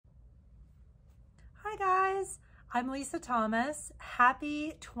Hi guys, I'm Lisa Thomas.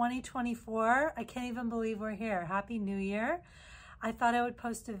 Happy 2024. I can't even believe we're here. Happy New Year. I thought I would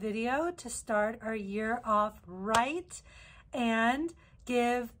post a video to start our year off right and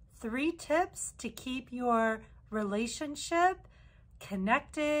give 3 tips to keep your relationship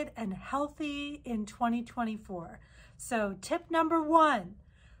connected and healthy in 2024. So tip number 1,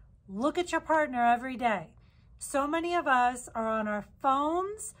 look at your partner every day. So many of us are on our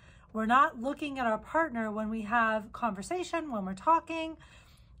phones. We're not looking at our partner when we have conversation, when we're talking.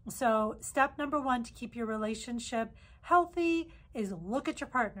 So step number 1 to keep your relationship healthy is look at your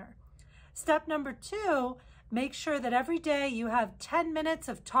partner. Step number 2, make sure that every day you have 10 minutes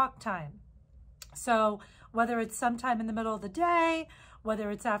of talk time. So whether it's sometime in the middle of the day, whether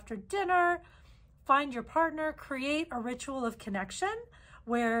it's after dinner, find your partner, create a ritual of connection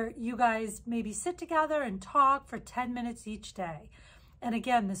where you guys maybe sit together and talk for 10 minutes each day. And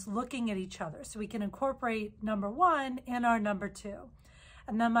again, this looking at each other so we can incorporate number 1 in our number 2.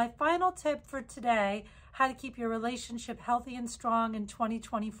 And then my final tip for today, how to keep your relationship healthy and strong in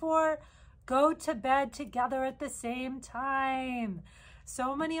 2024, go to bed together at the same time.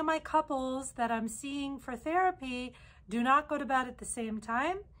 So many of my couples that I'm seeing for therapy do not go to bed at the same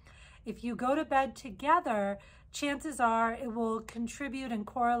time. If you go to bed together, chances are it will contribute and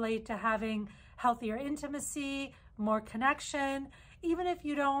correlate to having healthier intimacy, more connection. Even if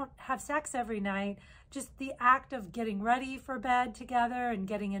you don't have sex every night, just the act of getting ready for bed together and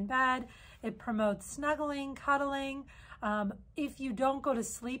getting in bed, it promotes snuggling, cuddling. If you don't go to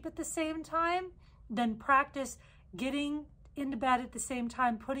sleep at the same time, then practice getting into bed at the same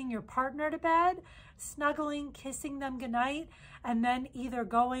time, putting your partner to bed, snuggling, kissing them goodnight, and then either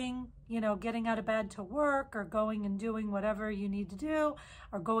going, getting out of bed to work or going and doing whatever you need to do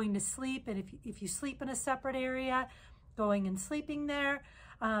or going to sleep. And if you sleep in a separate area, going and sleeping there.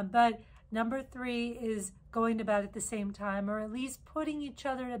 But number 3 is going to bed at the same time, or at least putting each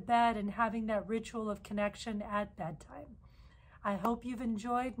other to bed and having that ritual of connection at bedtime. I hope you've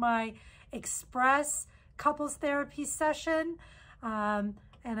enjoyed my express couples therapy session. And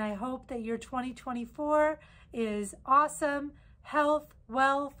I hope that your 2024 is awesome. Health,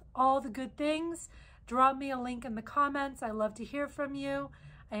 wealth, all the good things. Drop me a link in the comments. I love to hear from you.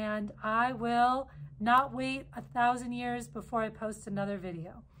 And I will not wait 1,000 years before I post another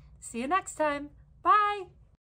video. See you next time. Bye.